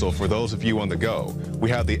 Also, for those of you on the go,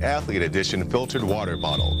 we have the Athlete Edition filtered water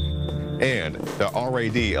bottle and the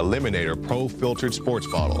RAD Eliminator Pro filtered sports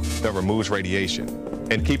bottle that removes radiation.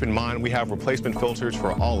 And keep in mind, we have replacement filters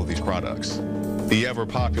for all of these products. The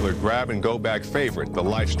ever-popular grab-and-go bag favorite, the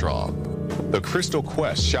Life Straw, the Crystal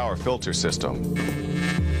Quest shower filter system,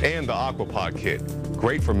 and the Aquapod kit,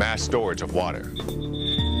 great for mass storage of water.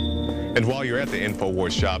 And while you're at the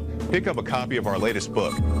InfoWars shop, pick up a copy of our latest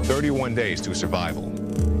book, 31 Days to Survival.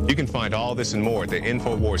 You can find all this and more at the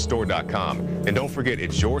InfoWarsStore.com, and don't forget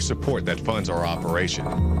it's your support that funds our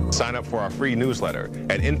operation. Sign up for our free newsletter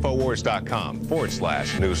at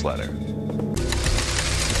InfoWars.com/newsletter.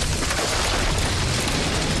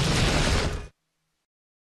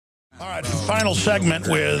 All right, final segment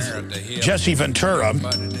with Jesse Ventura,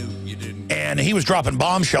 and he was dropping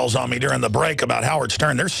bombshells on me during the break about Howard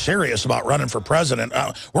Stern. They're serious about running for president.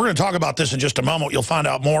 We're going to talk about this in just a moment. You'll find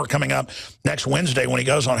out more coming up next Wednesday when he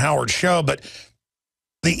goes on Howard's show. But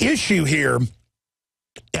the issue here,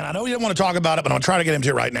 and I know you don't want to talk about it, but I'm going to try to get into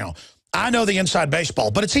it right now. I know the inside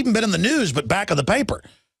baseball, but it's even been in the news, but back of the paper.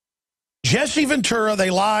 Jesse Ventura, they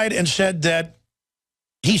lied and said that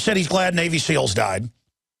he said he's glad Navy SEALs died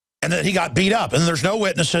and that he got beat up. And there's no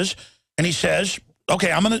witnesses. And he says,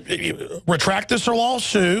 okay, I'm going to retract this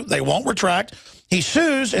lawsuit. They won't retract. He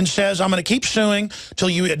sues and says, I'm going to keep suing till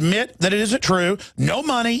you admit that it isn't true. No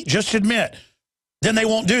money, just admit. Then they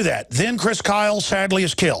won't do that. Then Chris Kyle sadly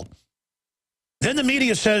is killed. Then the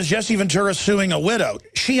media says Jesse Ventura is suing a widow.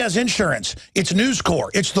 She has insurance. It's News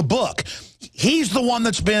Corp. It's the book. He's the one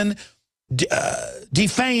that's been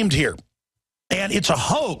defamed here. And it's a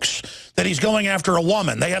hoax that he's going after a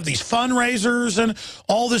woman. They have these fundraisers and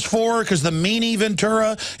all this for her because the meanie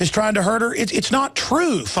Ventura is trying to hurt her. It's not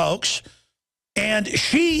true, folks. And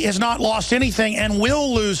she has not lost anything and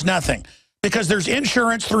will lose nothing because there's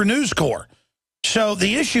insurance through News Corp. So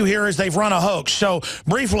the issue here is they've run a hoax. So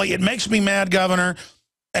briefly, it makes me mad, Governor,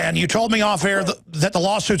 and you told me off air that the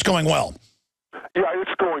lawsuit's going well. Yeah,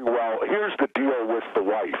 it's going well. Here's the deal with the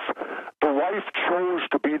wife. The wife chose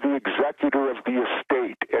to be the executor of the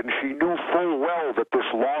estate, and she knew full well that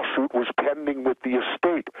this lawsuit was pending with the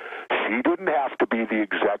estate. She didn't have to be the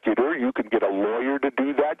executor. You can get a lawyer to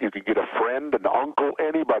do that. You can get a friend, an uncle,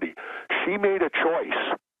 anybody. She made a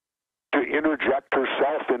choice to interject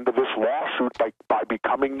herself into this lawsuit by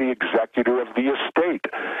becoming the executor of the estate.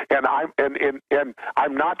 And I'm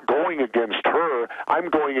not going against her. I'm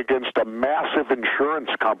going against a massive insurance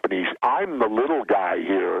company. I'm the little guy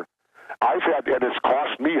here. And it's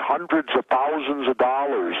cost me hundreds of thousands of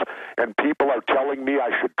dollars, and people are telling me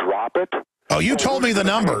I should drop it. Oh, you told me the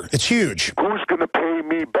number. It's huge. Who's going to pay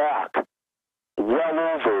me back? Well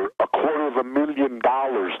over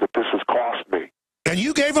 $250,000 that this has cost me. And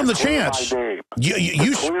you gave him the chance. You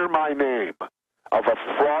clear my name of a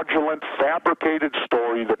fraudulent, fabricated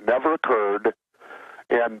story that never occurred,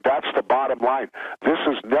 and that's the bottom line. This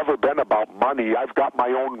has never been about money. I've got my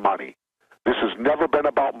own money. This has never been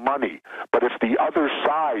about money. But if the other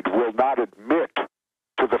side will not admit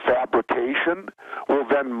to the fabrication, well,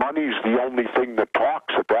 then money's the only thing that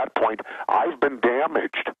talks at that point. I've been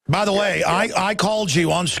damaged. By the way, I called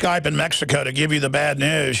you on Skype in Mexico to give you the bad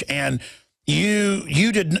news, and you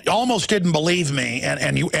almost didn't believe me,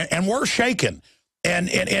 and we're shaken, and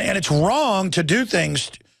it's wrong to do things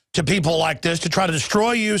to people like this to try to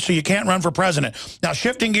destroy you so you can't run for president. Now,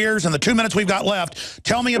 shifting gears in the 2 minutes we've got left,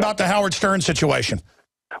 tell me about the Howard Stern situation.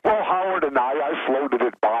 Well, Howard and I floated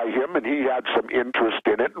it by him, and he had some interest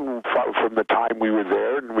in it and from the time we were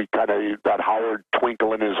there, and we kind of got Howard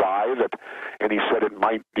twinkle in his eye, and he said it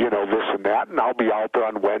might, this and that, and I'll be out there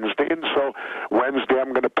on Wednesday. And so Wednesday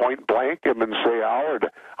I'm going to point blank him and say, Howard,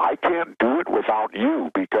 I can't do it without you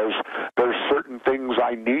because there's certain things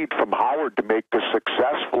I need from Howard to make this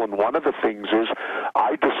successful, and one of the things is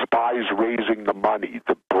I despise raising the money,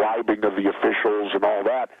 the bribing of the officials and all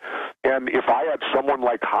that. And if I had someone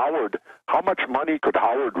like Howard, how much money could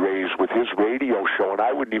Howard raise with his radio show? And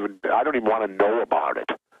I don't even want to know about it.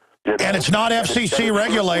 And it's not FCC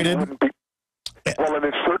regulated. Well, and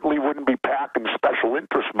it certainly wouldn't be PAC and special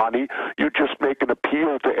interest money. You just make an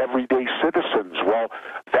appeal to everyday citizens. Well,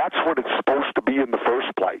 that's what it's supposed to be in the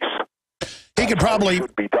first place. He could probably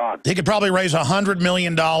raise $100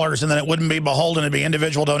 million, and then it wouldn't be beholden to be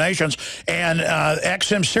individual donations. And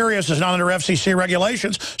XM Sirius is not under FCC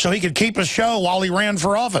regulations, so he could keep his show while he ran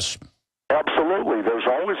for office. Absolutely. There's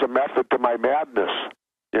always a method to my madness.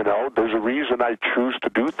 There's a reason I choose to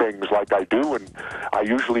do things like I do, and I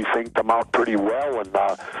usually think them out pretty well. And,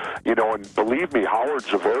 and believe me,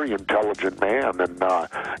 Howard's a very intelligent man, and,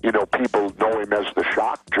 people know him as the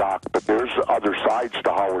shock jock, but there's other sides to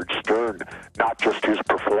Howard Stern, not just his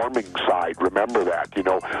performing side. Remember that,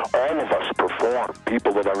 all of us perform.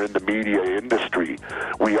 People that are in the media industry,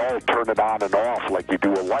 we all turn it on and off like you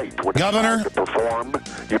do a light. When Governor, it's time to perform,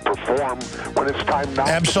 you perform. When it's time not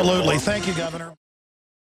absolutely. to perform. Thank you, Governor.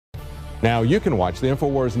 Now you can watch the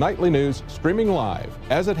InfoWars Nightly News streaming live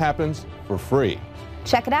as it happens for free.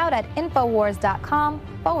 Check it out at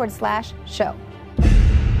Infowars.com/show.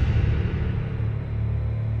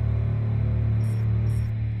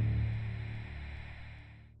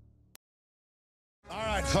 All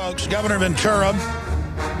right, folks, Governor Ventura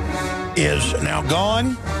is now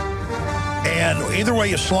gone. And either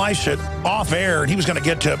way you slice it, off air, and he was going to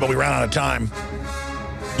get to it, but we ran out of time.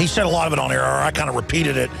 He said a lot of it on air, or I kind of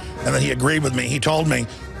repeated it, and then he agreed with me. He told me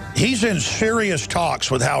he's in serious talks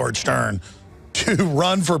with Howard Stern to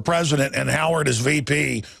run for president, and Howard is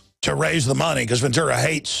VP to raise the money, because Ventura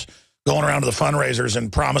hates going around to the fundraisers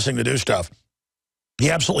and promising to do stuff. He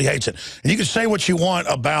absolutely hates it. And you can say what you want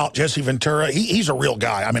about Jesse Ventura. He's a real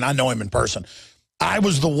guy. I mean, I know him in person. I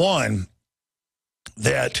was the one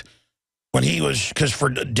that when he was, because for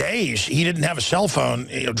days he didn't have a cell phone,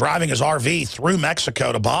 driving his RV through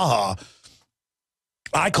Mexico to Baja.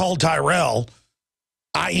 I called Tyrell,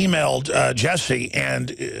 I emailed Jesse, and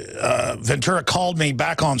Ventura called me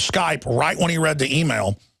back on Skype right when he read the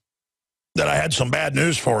email that I had some bad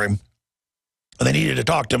news for him. They needed to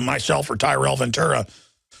talk to myself or Tyrell Ventura.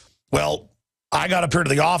 Well, I got up here to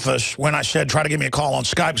the office when I said, try to give me a call on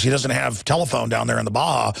Skype, because he doesn't have telephone down there in the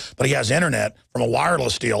Baja, but he has internet from a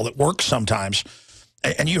wireless deal that works sometimes.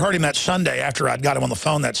 And you heard him that Sunday after I'd got him on the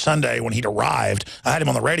phone that Sunday when he'd arrived. I had him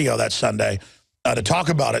on the radio that Sunday to talk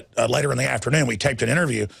about it later in the afternoon. We taped an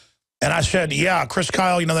interview. And I said, yeah, Chris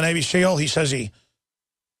Kyle, you know the Navy SEAL? He says he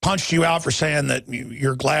punched you out for saying that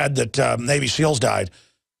you're glad that Navy SEALs died.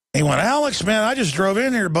 He went, Alex, man, I just drove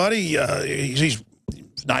in here, buddy. He's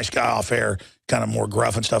a nice guy off air, kind of more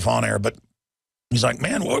gruff and stuff on air. But he's like,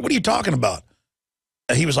 man, what are you talking about?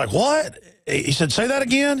 And he was like, what? He said, say that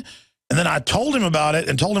again. And then I told him about it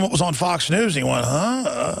and told him what was on Fox News. And he went,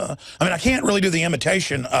 huh? I mean, I can't really do the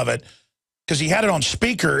imitation of it because he had it on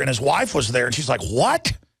speaker and his wife was there. And she's like,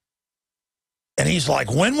 what? And he's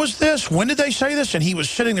like, when was this? When did they say this? And he was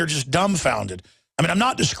sitting there just dumbfounded. I mean, I'm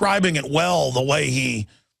not describing it well the way he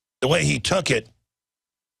took it.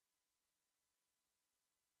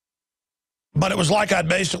 But it was like I'd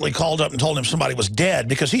basically called up and told him somebody was dead,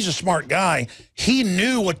 because he's a smart guy. He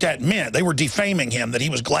knew what that meant. They were defaming him, that he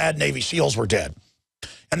was glad Navy SEALs were dead.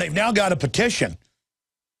 And they've now got a petition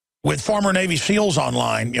with former Navy SEALs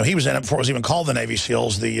online. You know, he was in it before it was even called the Navy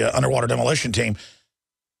SEALs, the underwater demolition team,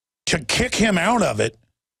 to kick him out of it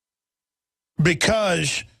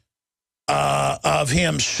because of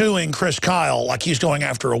him suing Chris Kyle like he's going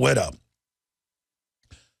after a widow.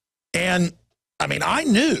 And, I mean, I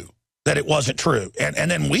knew that it wasn't true. And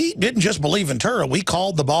then we didn't just believe Ventura. We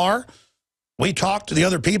called the bar. We talked to the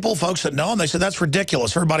other people, folks that know him. They said, that's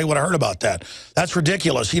ridiculous. Everybody would have heard about that. That's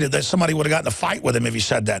ridiculous. Somebody would have gotten a fight with him if he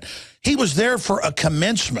said that. He was there for a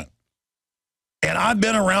commencement. And I've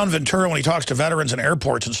been around Ventura when he talks to veterans in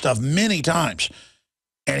airports and stuff many times.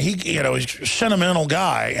 And he, you know, he's a sentimental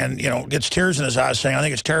guy and, you know, gets tears in his eyes saying, I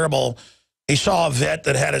think it's terrible. He saw a vet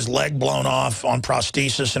that had his leg blown off on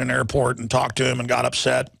prosthesis in an airport and talked to him and got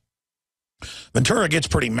upset. Ventura gets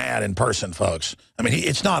pretty mad in person, folks. I mean,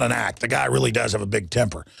 it's not an act. The guy really does have a big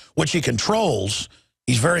temper, which he controls.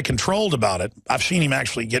 He's very controlled about it. I've seen him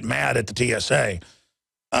actually get mad at the TSA.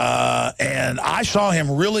 And I saw him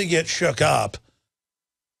really get shook up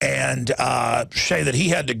and say that he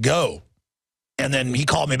had to go. And then he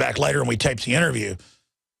called me back later and we taped the interview.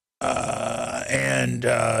 And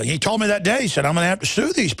he told me that day, he said, I'm going to have to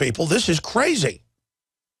sue these people. This is crazy.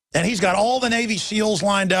 And he's got all the Navy SEALs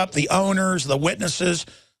lined up, the owners, the witnesses,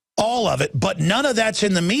 all of it. But none of that's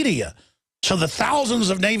in the media. So the thousands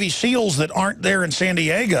of Navy SEALs that aren't there in San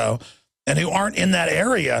Diego and who aren't in that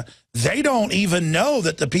area, they don't even know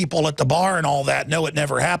that the people at the bar and all that know it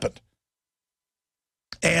never happened.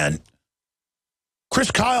 And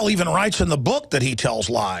Chris Kyle even writes in the book that he tells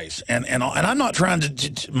lies. And I'm not trying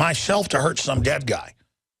to myself to hurt some dead guy.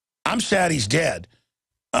 I'm sad he's dead.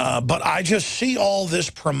 But I just see all this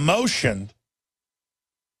promotion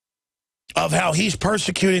of how he's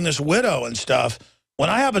persecuting this widow and stuff. When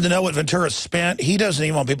I happen to know what Ventura spent, he doesn't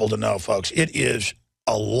even want people to know, folks. It is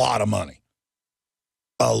a lot of money.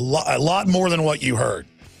 A lot more than what you heard.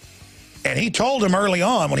 And he told him early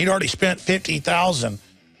on when he'd already spent $50,000,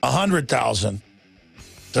 $100,000,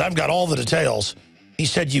 that I've got all the details. He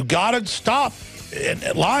said, you got to stop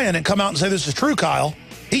lying and come out and say this is true, Kyle.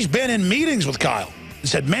 He's been in meetings with Kyle. He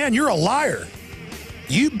said, man, you're a liar.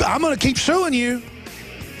 I'm going to keep suing you.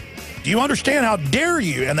 Do you understand? How dare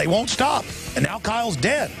you? And they won't stop. And now Kyle's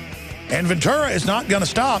dead. And Ventura is not going to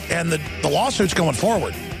stop. And the lawsuit's going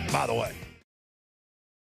forward, by the way.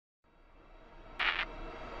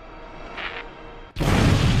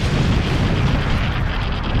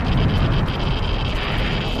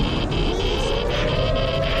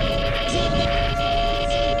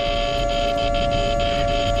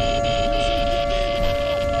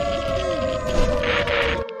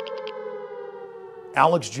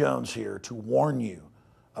 Alex Jones here to warn you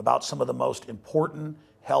about some of the most important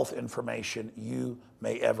health information you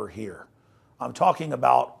may ever hear. I'm talking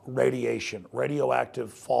about radiation,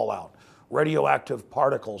 radioactive fallout, radioactive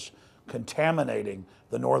particles contaminating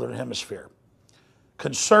the Northern Hemisphere.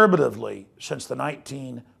 Conservatively, since the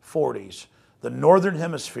 1940s, the Northern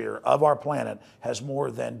Hemisphere of our planet has more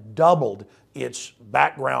than doubled its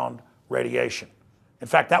background radiation. In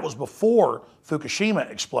fact, that was before Fukushima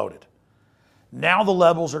exploded. Now the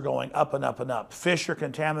levels are going up and up and up. Fish are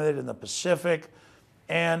contaminated in the Pacific,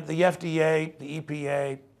 and the FDA, the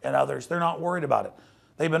EPA, and others, they're not worried about it.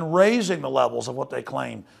 They've been raising the levels of what they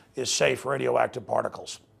claim is safe radioactive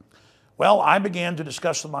particles. Well, I began to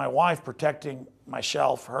discuss with my wife protecting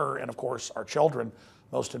myself, her, and of course our children.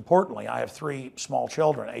 Most importantly, I have 3 small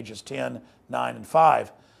children, ages 10, 9, and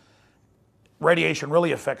 5. Radiation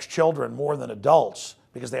really affects children more than adults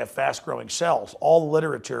because they have fast-growing cells. All the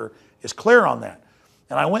literature is clear on that.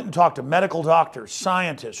 And I went and talked to medical doctors,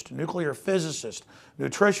 scientists, nuclear physicists,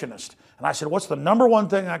 nutritionists, and I said, what's the #1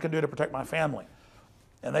 thing I can do to protect my family?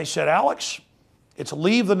 And they said, Alex, it's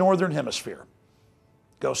leave the northern hemisphere.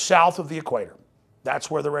 Go south of the equator.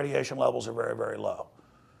 That's where the radiation levels are very, very low.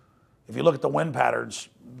 If you look at the wind patterns,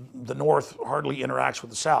 the north hardly interacts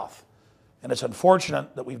with the south. And it's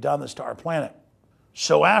unfortunate that we've done this to our planet.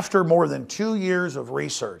 So after more than 2 years of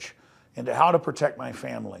research into how to protect my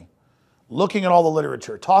family, looking at all the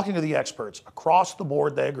literature, talking to the experts, across the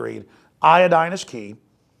board they agreed iodine is key,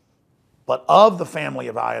 but of the family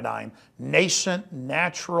of iodine, nascent,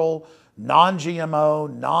 natural, non-GMO,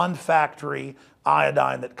 non-factory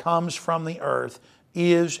iodine that comes from the earth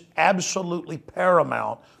is absolutely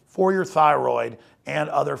paramount for your thyroid and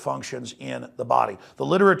other functions in the body. The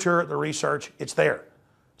literature, the research, it's there.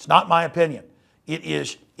 It's not my opinion. It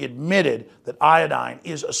is admitted that iodine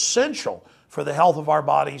is essential for the health of our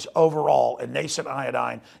bodies overall, and nascent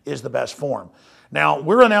iodine is the best form. Now,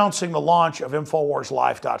 we're announcing the launch of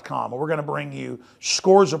InfoWarsLife.com, and we're going to bring you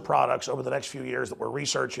scores of products over the next few years that we're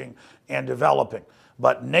researching and developing.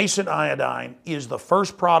 But nascent iodine is the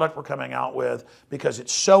first product we're coming out with because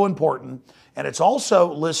it's so important, and it's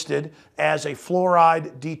also listed as a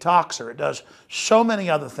fluoride detoxer. It does so many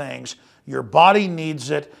other things. Your body needs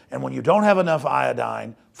it, and when you don't have enough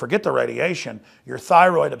iodine, forget the radiation, your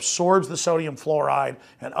thyroid absorbs the sodium fluoride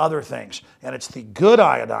and other things. And it's the good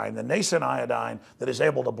iodine, the nascent iodine, that is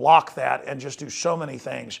able to block that and just do so many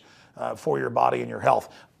things for your body and your health.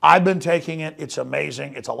 I've been taking it. It's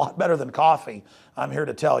amazing. It's a lot better than coffee, I'm here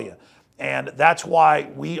to tell you. And that's why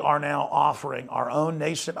we are now offering our own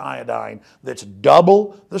nascent iodine that's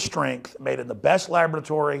double the strength, made in the best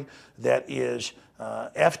laboratory that is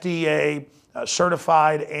FDA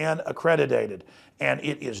certified and accredited. And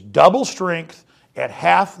it is double strength at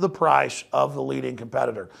half the price of the leading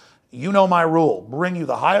competitor. You know my rule, bring you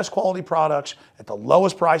the highest quality products at the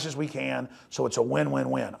lowest prices we can, so it's a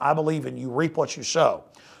win-win-win. I believe in you reap what you sow.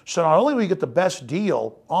 So not only will you get the best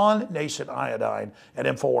deal on nascent iodine at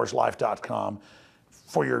InfoWarsLife.com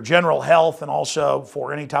for your general health and also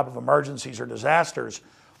for any type of emergencies or disasters,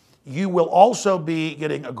 you will also be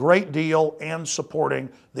getting a great deal and supporting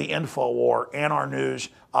the InfoWar and our news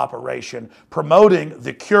operation, promoting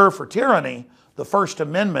the cure for tyranny, the First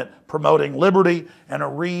Amendment, promoting liberty and a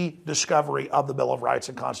rediscovery of the Bill of Rights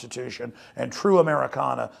and Constitution and true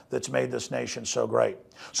Americana that's made this nation so great.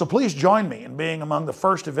 So please join me in being among the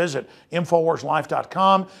first to visit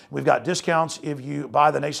InfoWarsLife.com. We've got discounts if you buy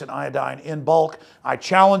the nascent iodine in bulk. I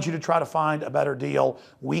challenge you to try to find a better deal.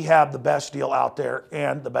 We have the best deal out there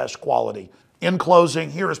and the best quality. In closing,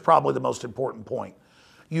 here is probably the most important point.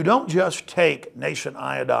 You don't just take nascent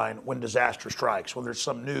iodine when disaster strikes, when there's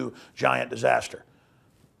some new giant disaster.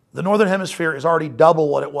 The Northern Hemisphere is already double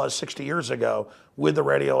what it was 60 years ago with the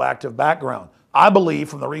radioactive background. I believe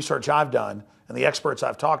from the research I've done and the experts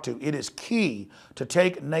I've talked to, it is key to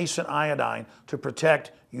take nascent iodine to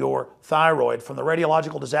protect your thyroid from the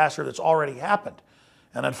radiological disaster that's already happened.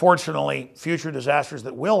 And unfortunately, future disasters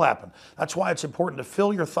that will happen. That's why it's important to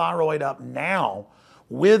fill your thyroid up now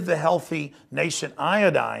with the healthy nascent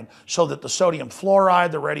iodine so that the sodium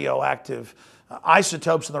fluoride, the radioactive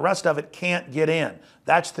isotopes, and the rest of it can't get in.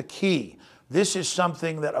 That's the key. This is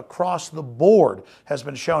something that across the board has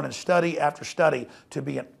been shown in study after study to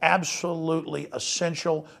be an absolutely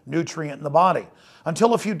essential nutrient in the body.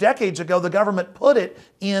 Until a few decades ago, the government put it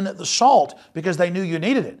in the salt because they knew you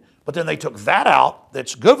needed it. But then they took that out,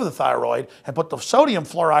 that's good for the thyroid, and put the sodium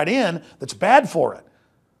fluoride in that's bad for it.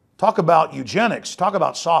 Talk about eugenics, talk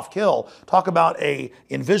about soft kill, talk about an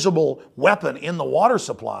invisible weapon in the water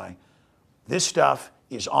supply. This stuff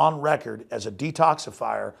is on record as a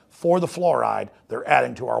detoxifier for the fluoride they're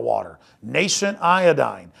adding to our water. Nascent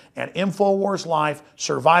iodine and InfoWars Life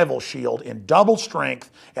Survival Shield in double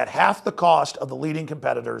strength at half the cost of the leading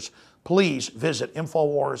competitors. Please visit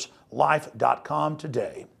InfoWarsLife.com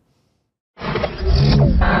today.